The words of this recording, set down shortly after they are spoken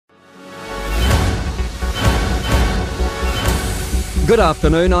Good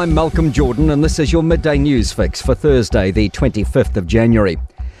afternoon, I'm Malcolm Jordan and this is your Midday News Fix for Thursday, the 25th of January.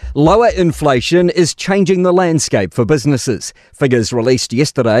 Lower inflation is changing the landscape for businesses. Figures released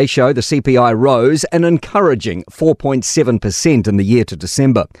yesterday show the CPI rose an encouraging 4.7% in the year to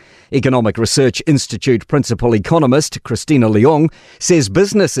December. Economic Research Institute principal economist Christina Leong says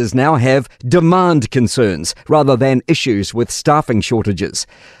businesses now have demand concerns rather than issues with staffing shortages.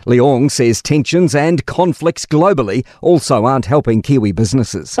 Leong says tensions and conflicts globally also aren't helping Kiwi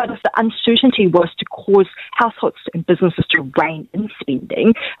businesses. But if the uncertainty was to cause households and businesses to rein in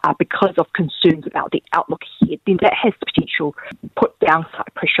spending because of concerns about the outlook ahead, then that has the potential to put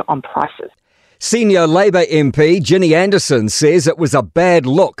downside pressure on prices. Senior Labour MP Ginny Anderson says it was a bad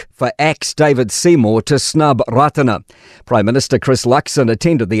look for ACT's David Seymour to snub Ratana. Prime Minister Chris Luxon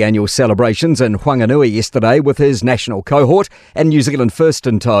attended the annual celebrations in Whanganui yesterday with his national cohort and New Zealand First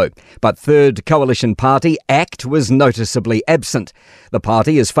in tow. But third coalition party ACT was noticeably absent. The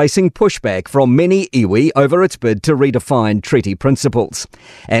party is facing pushback from many iwi over its bid to redefine treaty principles.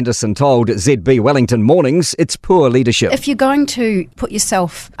 Anderson told ZB Wellington Mornings it's poor leadership. If you're going to put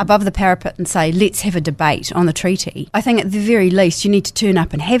yourself above the parapet and say, let's have a debate on the treaty, I think at the very least you need to turn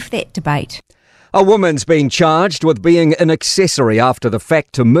up and have that debate. A woman's been charged with being an accessory after the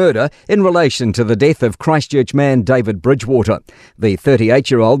fact to murder in relation to the death of Christchurch man David Bridgewater. The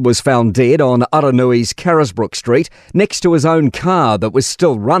 38-year-old was found dead on Aranui's Carisbrook Street next to his own car that was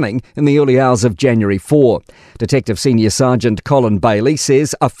still running in the early hours of January 4. Detective Senior Sergeant Colin Bailey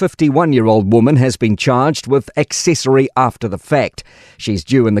says a 51-year-old woman has been charged with accessory after the fact. She's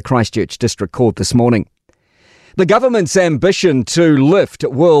due in the Christchurch District Court this morning. The government's ambition to lift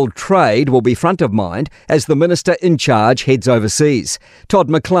world trade will be front of mind as the minister in charge heads overseas. Todd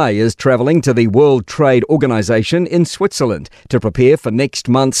McClay is travelling to the World Trade Organisation in Switzerland to prepare for next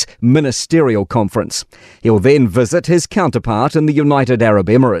month's ministerial conference. He'll then visit his counterpart in the United Arab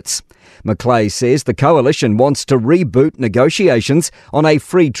Emirates. McClay says the coalition wants to reboot negotiations on a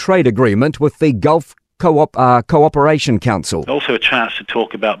free trade agreement with the Gulf Cooperation Council. Also a chance to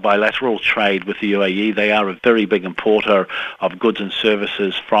talk about bilateral trade with the UAE. They are a very big importer of goods and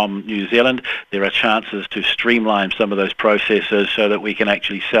services from New Zealand. There are chances to streamline some of those processes so that we can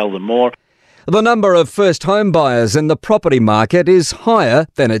actually sell them more. The number of first home buyers in the property market is higher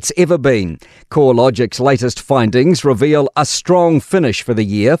than it's ever been. CoreLogic's latest findings reveal a strong finish for the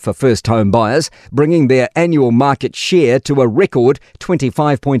year for first home buyers, bringing their annual market share to a record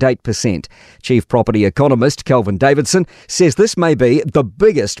 25.8%. Chief property economist Kelvin Davidson says this may be the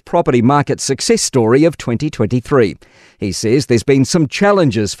biggest property market success story of 2023. He says there's been some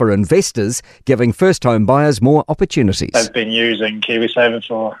challenges for investors, giving first home buyers more opportunities. They've been using KiwiSaver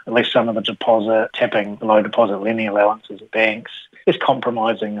for at least some of the deposit, tapping the low deposit lending allowances at banks. It's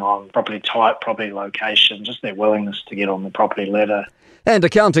compromising on property type, property location, just their willingness to get on the property ladder. And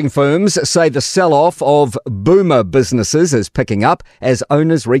accounting firms say the sell-off of boomer businesses is picking up as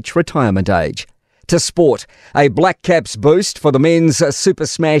owners reach retirement age. To sport, a Black Caps boost for the men's Super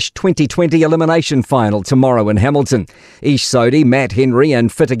Smash 2020 elimination final tomorrow in Hamilton. Ish Sodhi, Matt Henry and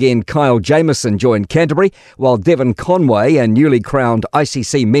fit again Kyle Jamieson join Canterbury, while Devon Conway and newly crowned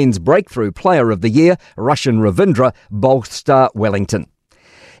ICC Men's Breakthrough Player of the Year, Russian Ravindra, bolster Wellington.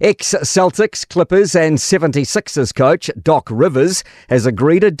 Ex-Celtics, Clippers and 76ers coach Doc Rivers has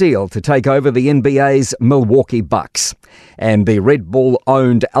agreed a deal to take over the NBA's Milwaukee Bucks. And the Red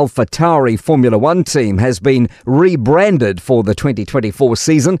Bull-owned AlphaTauri Formula One team has been rebranded for the 2024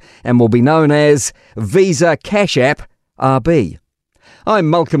 season and will be known as Visa Cash App RB. I'm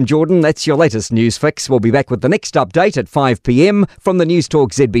Malcolm Jordan. That's your latest news fix. We'll be back with the next update at 5 p.m. from the News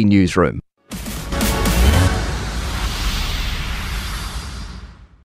Talk ZB Newsroom.